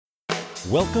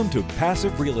Welcome to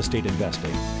Passive Real Estate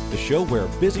Investing, the show where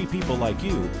busy people like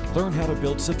you learn how to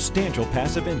build substantial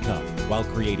passive income while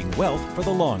creating wealth for the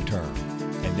long term.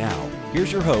 And now,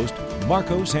 here's your host,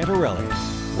 Marco Santarelli.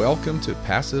 Welcome to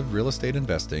Passive Real Estate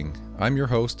Investing. I'm your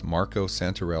host, Marco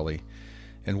Santarelli,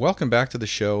 and welcome back to the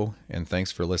show, and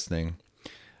thanks for listening.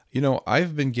 You know,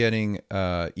 I've been getting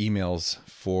emails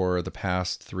for the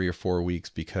past 3 or 4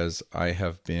 weeks because I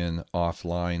have been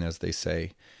offline, as they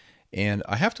say. And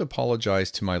I have to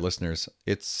apologize to my listeners.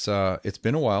 It's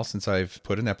been a while since I've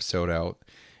put an episode out,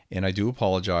 and I do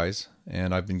apologize.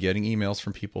 And I've been getting emails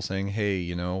from people saying, "Hey,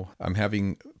 you know, I'm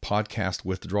having podcast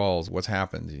withdrawals. What's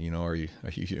happened? You know, are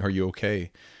you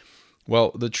okay?"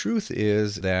 Well, the truth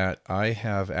is that I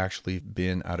have actually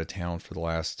been out of town for the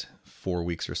last 4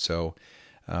 weeks or so.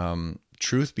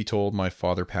 Truth be told, my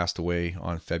father passed away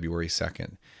on February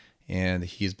 2nd, and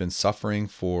he's been suffering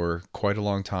for quite a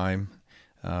long time.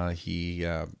 He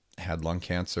had lung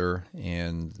cancer,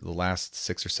 and the last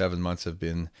 6 or 7 months have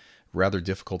been rather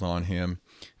difficult on him.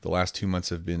 The last 2 months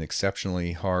have been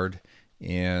exceptionally hard,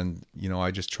 and you know, I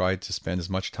just tried to spend as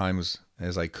much time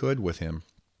as I could with him.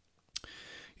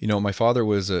 You know, my father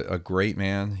was a great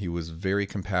man. He was very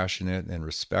compassionate and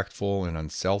respectful and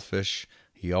unselfish.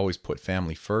 He always put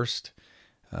family first.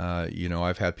 You know,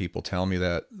 I've had people tell me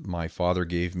that my father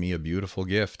gave me a beautiful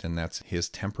gift, and that's his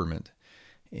temperament.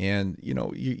 And, you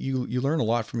know, you learn a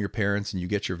lot from your parents, and you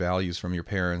get your values from your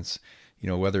parents, you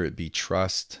know, whether it be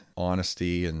trust,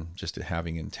 honesty, and just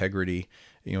having integrity.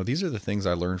 You know, these are the things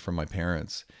I learned from my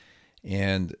parents.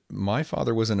 And my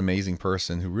father was an amazing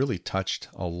person who really touched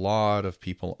a lot of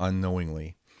people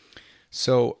unknowingly.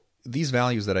 So these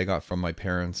values that I got from my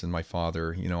parents and my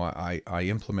father, you know, I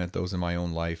implement those in my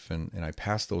own life, and I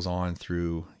pass those on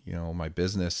through, you know, my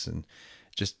business, and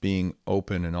just being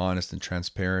open and honest and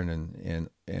transparent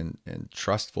and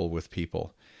trustful with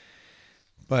people.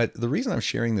 But the reason I'm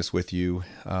sharing this with you,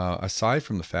 aside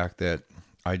from the fact that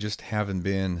I just haven't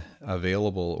been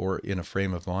available or in a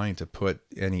frame of mind to put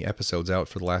any episodes out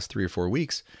for the last 3 or 4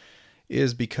 weeks,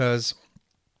 is because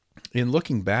in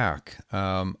looking back,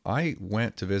 I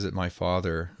went to visit my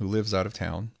father, who lives out of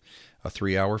town, a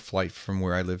 3-hour flight from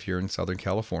where I live here in Southern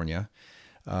California.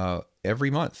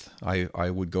 Every month, I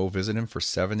would go visit him for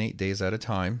 7-8 days at a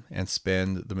time and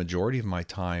spend the majority of my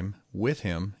time with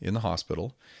him in the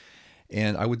hospital.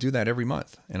 And I would do that every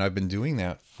month. And I've been doing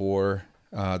that for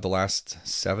the last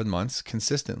 7 months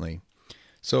consistently.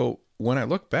 So when I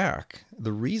look back,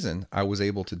 the reason I was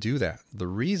able to do that, the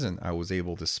reason I was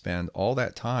able to spend all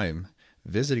that time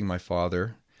visiting my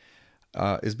father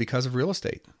is because of real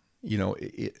estate. You know,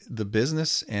 the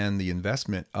business and the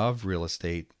investment of real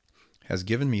estate has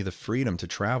given me the freedom to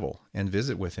travel and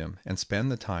visit with him and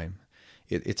spend the time.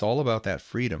 It's all about that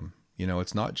freedom. You know,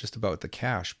 it's not just about the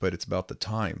cash, but it's about the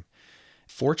time.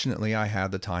 Fortunately, I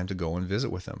had the time to go and visit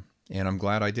with him, and I'm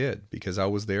glad I did, because I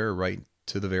was there right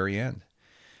to the very end.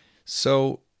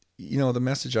 So, you know, the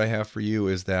message I have for you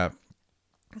is that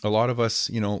a lot of us,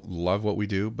 you know, love what we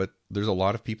do, but there's a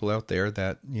lot of people out there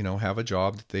that, you know, have a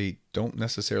job that they don't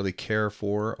necessarily care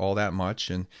for all that much.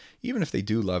 And even if they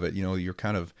do love it, you know, you're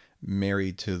kind of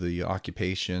married to the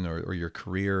occupation or your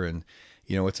career, and,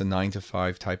 you know, it's a 9 to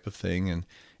 5 type of thing. And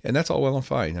that's all well and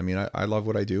fine. I mean, I love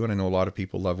what I do, and I know a lot of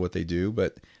people love what they do,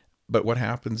 but what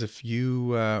happens if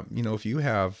you, you know, if you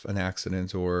have an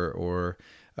accident or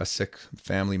a sick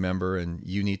family member and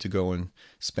you need to go and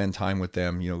spend time with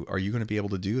them? You know, are you going to be able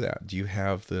to do that? Do you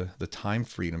have the time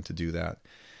freedom to do that?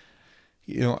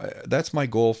 You know, that's my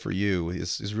goal for you,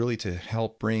 is really to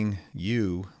help bring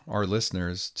you, our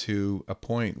listeners, to a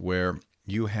point where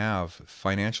you have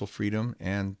financial freedom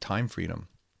and time freedom.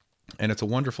 And it's a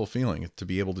wonderful feeling to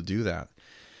be able to do that.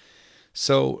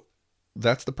 So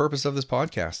that's the purpose of this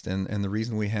podcast. And the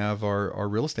reason we have our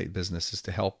real estate business is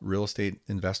to help real estate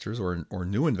investors or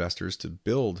new investors to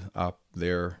build up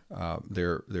their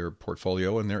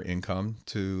portfolio and their income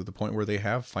to the point where they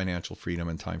have financial freedom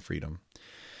and time freedom.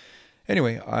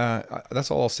 Anyway, that's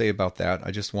all I'll say about that.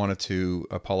 I just wanted to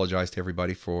apologize to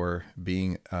everybody for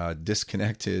being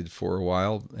disconnected for a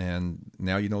while, and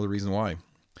now you know the reason why.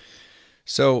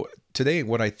 So today,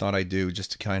 what I thought I'd do,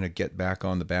 just to kind of get back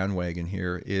on the bandwagon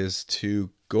here, is to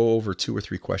go over 2 or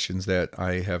 3 questions that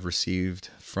I have received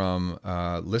from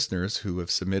listeners who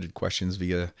have submitted questions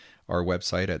via our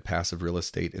website at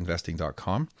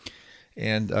passiverealestateinvesting.com,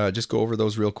 and just go over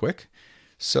those real quick.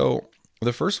 So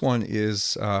the first one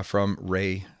is from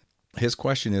Ray. His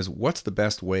question is, what's the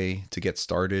best way to get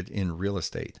started in real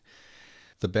estate?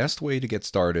 The best way to get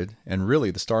started, and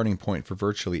really the starting point for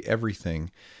virtually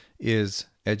everything, is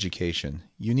education.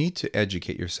 You need to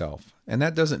educate yourself. And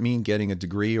that doesn't mean getting a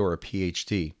degree or a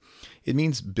PhD. It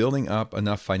means building up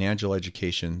enough financial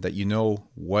education that you know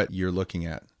what you're looking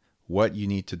at, what you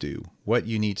need to do, what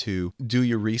you need to do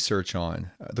your research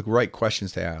on, the right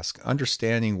questions to ask,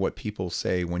 understanding what people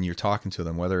say when you're talking to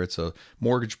them, whether it's a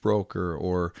mortgage broker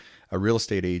or a real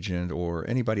estate agent or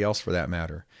anybody else for that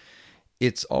matter.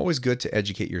 It's always good to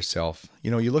educate yourself.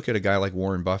 You look at a guy like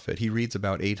Warren Buffett, he reads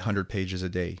about 800 pages a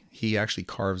day. He actually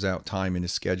carves out time in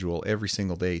his schedule every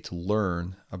single day to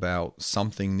learn about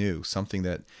something new, something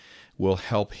that will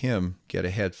help him get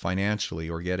ahead financially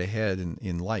or get ahead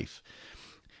in life.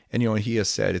 And he has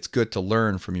said it's good to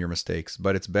learn from your mistakes,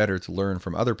 but it's better to learn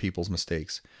from other people's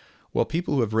mistakes. Well,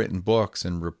 people who have written books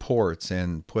and reports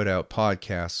and put out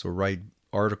podcasts or write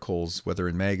articles, whether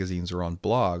in magazines or on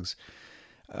blogs,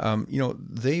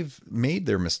 they've made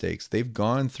their mistakes. They've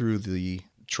gone through the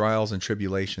trials and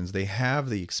tribulations. They have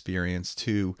the experience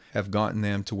to have gotten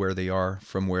them to where they are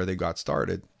from where they got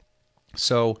started.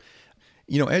 So,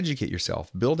 educate yourself,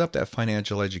 build up that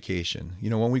financial education.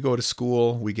 When we go to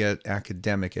school, we get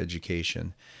academic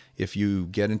education. If you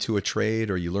get into a trade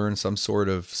or you learn some sort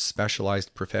of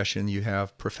specialized profession, you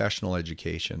have professional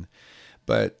education.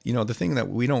 But, the thing that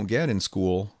we don't get in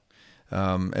school,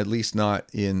 at least not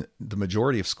in the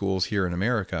majority of schools here in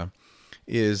America,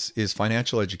 is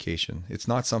financial education. It's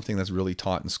not something that's really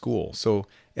taught in school. So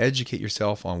educate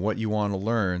yourself on what you want to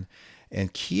learn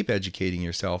and keep educating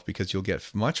yourself, because you'll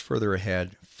get much further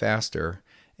ahead faster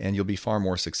and you'll be far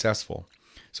more successful.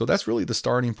 So that's really the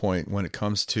starting point when it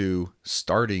comes to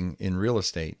starting in real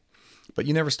estate. But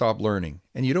you never stop learning,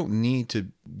 and you don't need to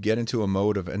get into a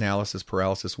mode of analysis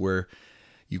paralysis where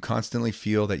you constantly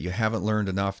feel that you haven't learned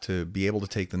enough to be able to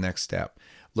take the next step.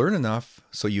 Learn enough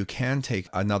so you can take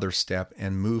another step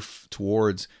and move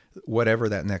towards whatever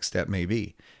that next step may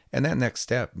be. And that next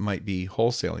step might be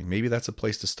wholesaling. Maybe that's a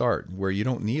place to start where you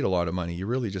don't need a lot of money. You're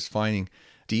really just finding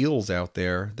deals out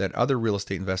there that other real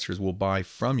estate investors will buy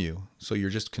from you. So you're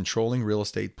just controlling real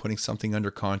estate, putting something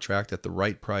under contract at the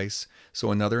right price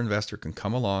so another investor can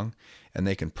come along and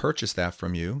they can purchase that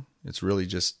from you. It's really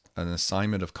just an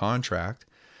assignment of contract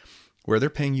where they're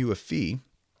paying you a fee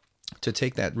to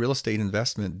take that real estate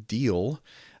investment deal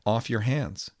off your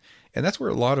hands. And that's where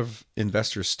a lot of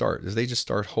investors start, is they just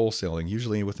start wholesaling,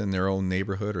 usually within their own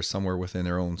neighborhood or somewhere within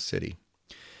their own city.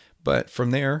 But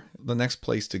from there, the next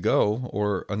place to go,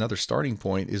 or another starting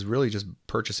point, is really just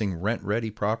purchasing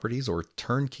rent-ready properties or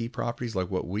turnkey properties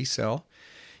like what we sell.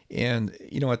 And,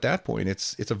 at that point,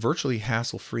 it's a virtually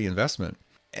hassle-free investment.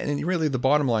 And really the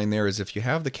bottom line there is if you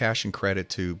have the cash and credit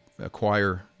to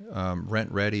acquire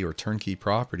rent-ready or turnkey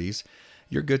properties,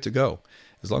 you're good to go.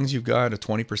 As long as you've got a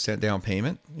 20% down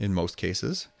payment in most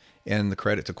cases and the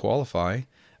credit to qualify,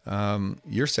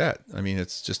 you're set. I mean,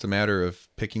 it's just a matter of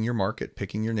picking your market,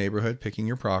 picking your neighborhood, picking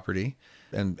your property,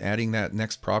 and adding that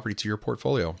next property to your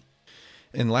portfolio.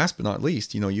 And last but not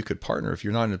least, you could partner. If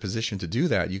you're not in a position to do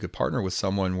that, you could partner with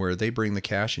someone where they bring the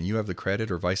cash and you have the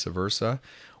credit, or vice versa.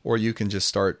 Or you can just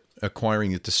start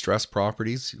acquiring distressed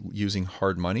properties using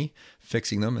hard money,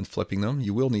 fixing them and flipping them.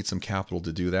 You will need some capital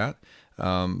to do that.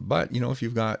 But, if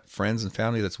you've got friends and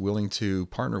family that's willing to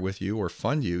partner with you or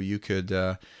fund you, you could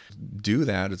do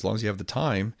that as long as you have the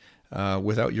time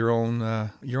without your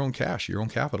own cash, your own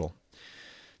capital.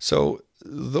 So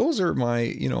those are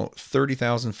my,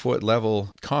 30,000 foot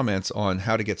level comments on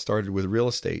how to get started with real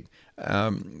estate.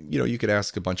 You could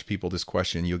ask a bunch of people this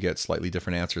question, you'll get slightly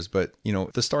different answers, but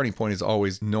the starting point is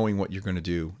always knowing what you're going to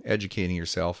do, educating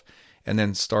yourself, and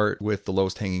then start with the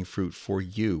lowest hanging fruit for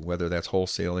you, whether that's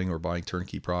wholesaling or buying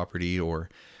turnkey property or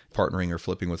partnering or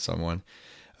flipping with someone.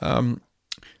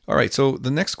 All right, so the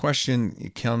next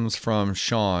question comes from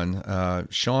Sean.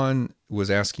 Sean was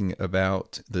asking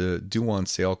about the due on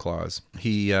sale clause.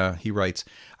 He writes,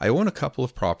 I own a couple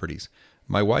of properties.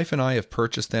 My wife and I have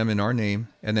purchased them in our name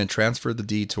and then transferred the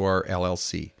deed to our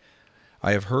LLC.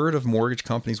 I have heard of mortgage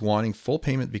companies wanting full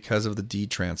payment because of the deed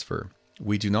transfer.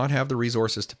 We do not have the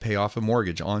resources to pay off a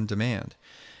mortgage on demand.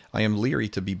 I am leery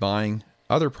to be buying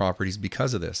other properties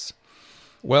because of this.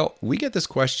 Well, we get this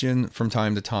question from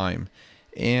time to time,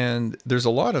 and there's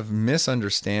a lot of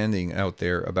misunderstanding out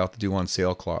there about the due on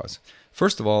sale clause.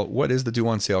 First of all, what is the due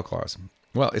on sale clause?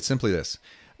 Well, it's simply this.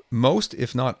 Most,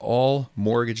 if not all,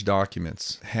 mortgage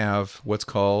documents have what's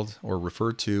called or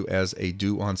referred to as a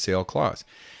due on sale clause.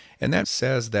 And that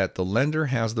says that the lender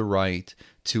has the right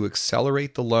to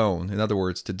accelerate the loan, in other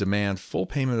words, to demand full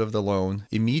payment of the loan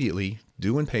immediately,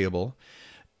 due and payable,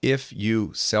 if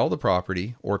you sell the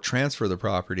property or transfer the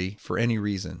property for any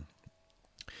reason.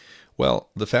 Well,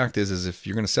 the fact is if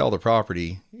you're going to sell the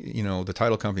property, the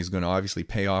title company is going to obviously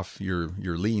pay off your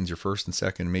liens, your first and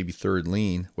second, maybe third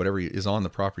lien, whatever is on the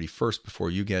property first before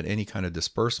you get any kind of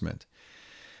disbursement.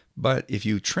 But if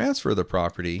you transfer the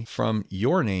property from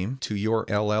your name to your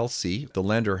LLC, the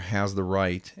lender has the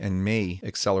right and may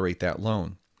accelerate that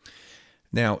loan.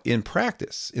 Now, in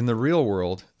practice, in the real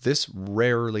world, this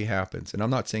rarely happens. And I'm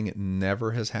not saying it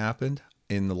never has happened.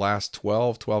 In the last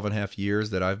 12 and a half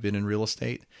years that I've been in real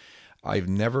estate, I've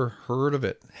never heard of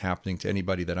it happening to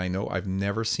anybody that I know. I've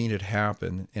never seen it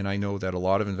happen. And I know that a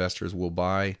lot of investors will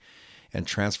buy and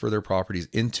transfer their properties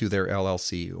into their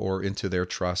LLC or into their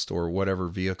trust or whatever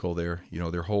vehicle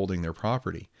they're holding their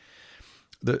property.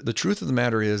 The truth of the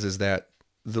matter is that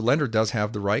the lender does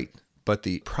have the right, but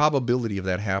the probability of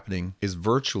that happening is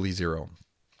virtually zero.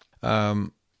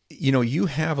 You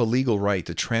have a legal right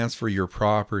to transfer your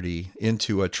property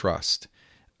into a trust.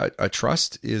 A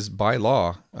trust is by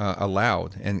law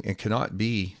allowed and cannot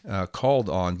be called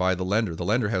on by the lender. The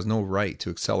lender has no right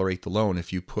to accelerate the loan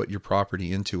if you put your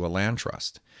property into a land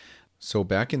trust. So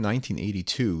back in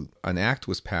 1982, an act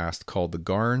was passed called the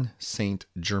Garn-St.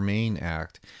 Germain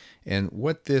Act. And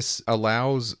what this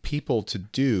allows people to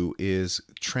do is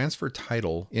transfer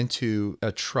title into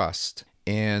a trust,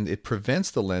 and it prevents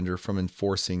the lender from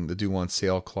enforcing the due on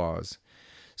sale clause.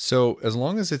 So as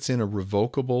long as it's in a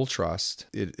revocable trust,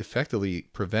 it effectively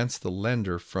prevents the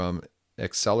lender from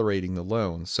accelerating the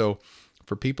loan. So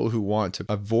for people who want to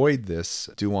avoid this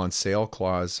due on sale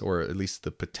clause, or at least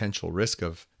the potential risk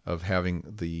of having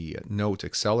the note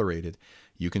accelerated,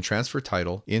 you can transfer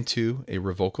title into a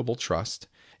revocable trust.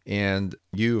 And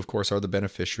you, of course, are the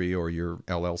beneficiary, or your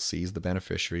LLC is the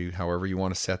beneficiary, however you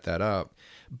want to set that up.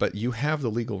 But you have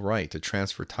the legal right to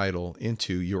transfer title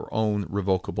into your own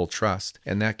revocable trust,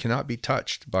 and that cannot be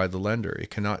touched by the lender.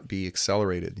 It cannot be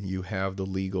accelerated. You have the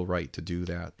legal right to do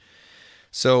that.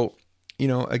 So,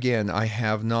 again, I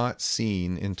have not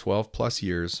seen in 12 plus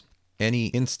years any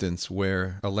instance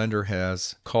where a lender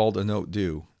has called a note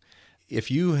due. If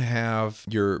you have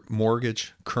your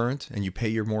mortgage current and you pay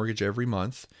your mortgage every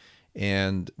month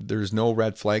and there's no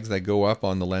red flags that go up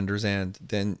on the lender's end,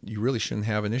 then you really shouldn't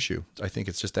have an issue. I think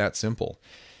it's just that simple.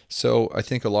 So I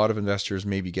think a lot of investors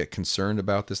maybe get concerned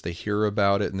about this. They hear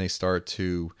about it and they start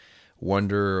to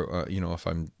wonder, if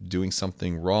I'm doing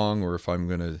something wrong or if I'm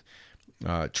going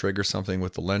to trigger something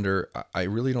with the lender. I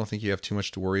really don't think you have too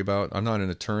much to worry about. I'm not an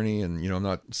attorney, and I'm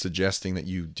not suggesting that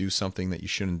you do something that you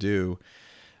shouldn't do.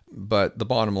 But the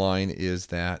bottom line is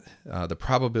that the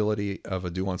probability of a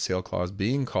due on sale clause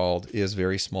being called is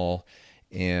very small.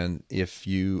 And if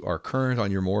you are current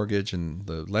on your mortgage and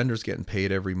the lender's getting paid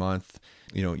every month,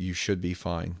 you should be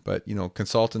fine. But,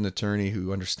 consult an attorney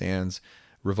who understands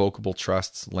revocable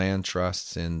trusts, land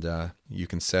trusts, and you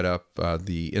can set up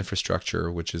the infrastructure,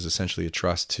 which is essentially a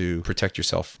trust, to protect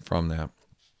yourself from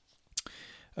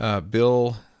that.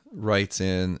 Bill writes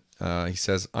in, he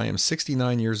says, I am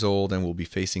 69 years old and will be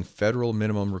facing federal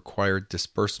minimum required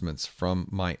disbursements from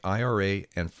my IRA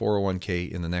and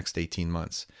 401k in the next 18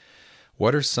 months.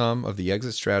 What are some of the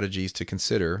exit strategies to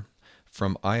consider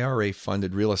from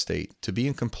IRA-funded real estate to be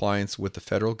in compliance with the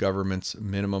federal government's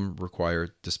minimum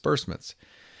required disbursements?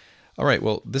 All right,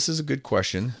 well, this is a good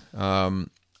question.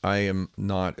 I am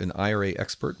not an IRA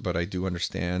expert, but I do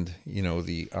understand,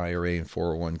 the IRA and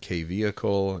 401k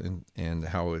vehicle and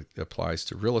how it applies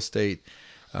to real estate.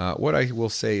 What I will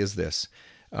say is this.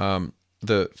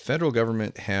 The federal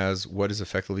government has what is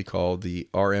effectively called the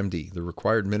RMD, the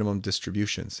required minimum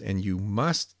distributions, and you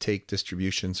must take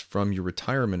distributions from your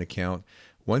retirement account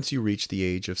once you reach the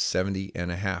age of 70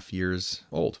 and a half years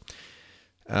old.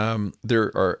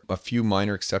 There are a few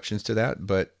minor exceptions to that,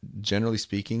 but generally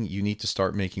speaking, you need to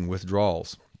start making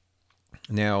withdrawals.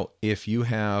 Now, if you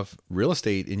have real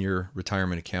estate in your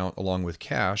retirement account along with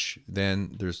cash,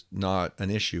 then there's not an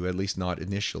issue, at least not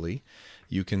initially.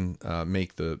 You can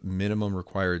make the minimum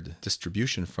required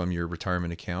distribution from your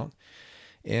retirement account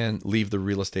and leave the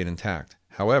real estate intact.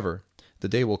 However, the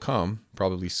day will come,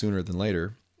 probably sooner than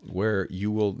later, where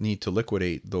you will need to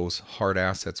liquidate those hard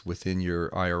assets within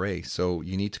your IRA. So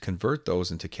you need to convert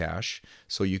those into cash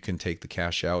so you can take the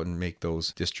cash out and make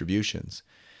those distributions.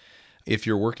 If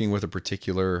you're working with a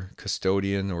particular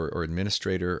custodian or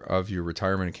administrator of your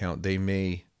retirement account, they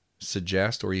may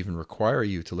suggest or even require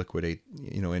you to liquidate,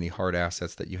 any hard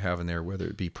assets that you have in there, whether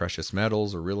it be precious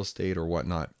metals or real estate or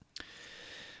whatnot.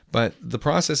 But the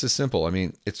process is simple.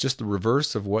 It's just the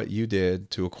reverse of what you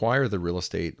did to acquire the real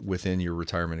estate within your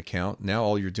retirement account. Now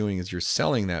all you're doing is you're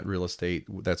selling that real estate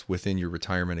that's within your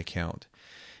retirement account.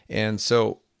 And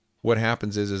so what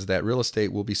happens is that real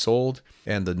estate will be sold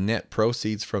and the net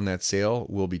proceeds from that sale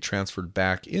will be transferred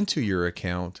back into your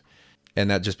account. And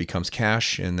that just becomes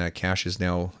cash, and that cash is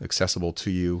now accessible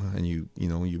to you, and you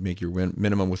make your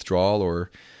minimum withdrawal, or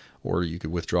you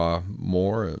could withdraw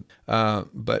more.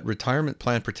 But retirement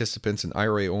plan participants and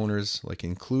IRA owners, like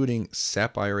including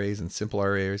SEP IRAs and simple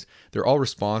IRAs, they're all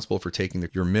responsible for taking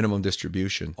your minimum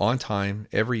distribution on time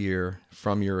every year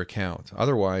from your account.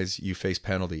 Otherwise, you face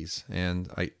penalties, and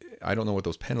I don't know what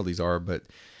those penalties are, but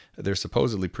they're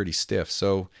supposedly pretty stiff.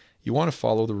 So you want to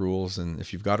follow the rules, and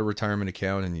if you've got a retirement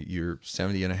account and you're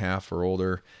 70 and a half or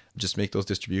older, just make those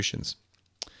distributions.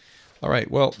 All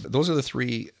right, well, those are the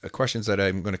three questions that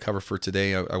I'm going to cover for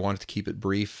today. I wanted to keep it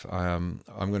brief. I'm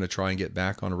going to try and get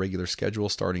back on a regular schedule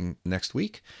starting next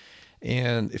week.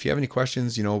 And if you have any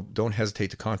questions, don't hesitate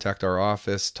to contact our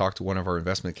office, talk to one of our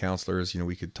investment counselors.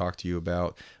 We could talk to you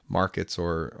about markets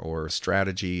or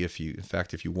strategy. If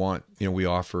you want, we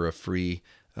offer a free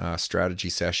strategy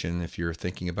session. If you're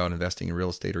thinking about investing in real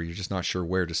estate or you're just not sure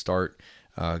where to start,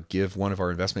 give one of our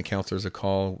investment counselors a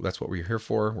call. That's what we're here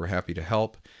for. We're happy to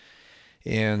help.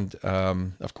 And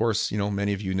of course,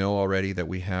 many of you know already that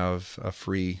we have a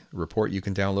free report you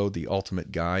can download, The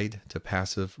Ultimate Guide to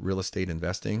Passive Real Estate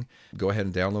Investing. Go ahead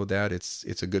and download that.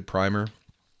 It's a good primer.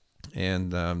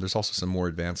 And there's also some more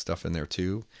advanced stuff in there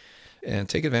too. And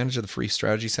take advantage of the free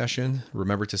strategy session.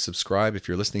 Remember to subscribe if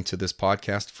you're listening to this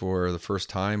podcast for the first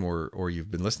time, or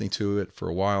you've been listening to it for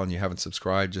a while and you haven't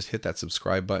subscribed. Just hit that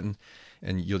subscribe button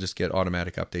and you'll just get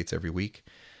automatic updates every week.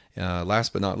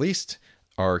 Last but not least,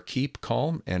 our Keep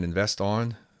Calm and Invest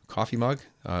On coffee mug.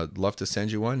 I'd love to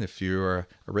send you one. If you're a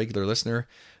regular listener,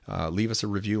 leave us a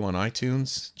review on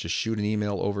iTunes. Just shoot an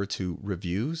email over to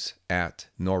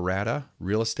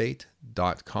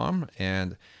reviews@noradarealestate.com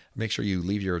and make sure you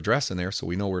leave your address in there so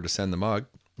we know where to send the mug.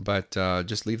 But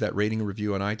just leave that rating and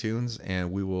review on iTunes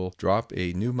and we will drop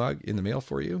a new mug in the mail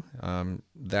for you.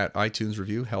 That iTunes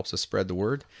review helps us spread the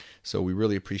word, so we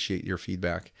really appreciate your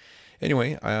feedback.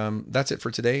 Anyway, that's it for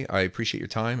today. I appreciate your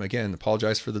time. Again,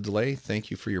 apologize for the delay.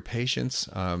 Thank you for your patience.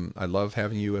 I love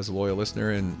having you as a loyal listener,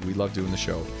 and we love doing the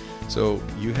show. So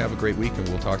you have a great week, and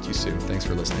we'll talk to you soon. Thanks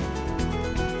for listening.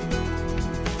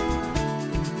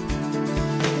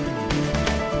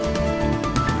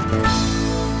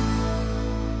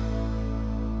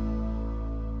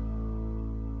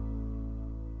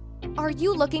 Are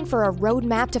you looking for a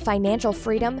roadmap to financial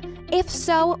freedom? If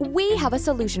so, we have a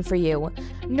solution for you.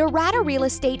 Norada Real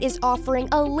Estate is offering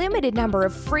a limited number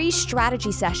of free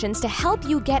strategy sessions to help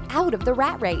you get out of the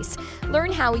rat race.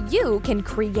 Learn how you can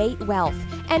create wealth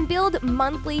and build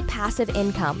monthly passive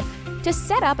income. To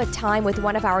set up a time with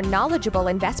one of our knowledgeable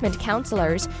investment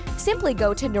counselors, simply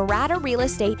go to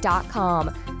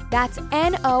noradarealestate.com. That's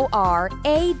NORADA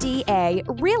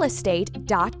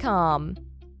realestate.com.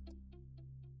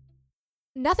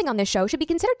 Nothing on this show should be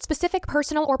considered specific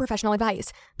personal or professional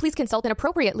advice. Please consult an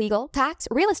appropriate legal, tax,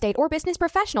 real estate, or business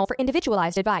professional for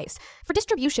individualized advice. For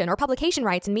distribution or publication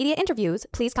rights and media interviews,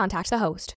 please contact the host.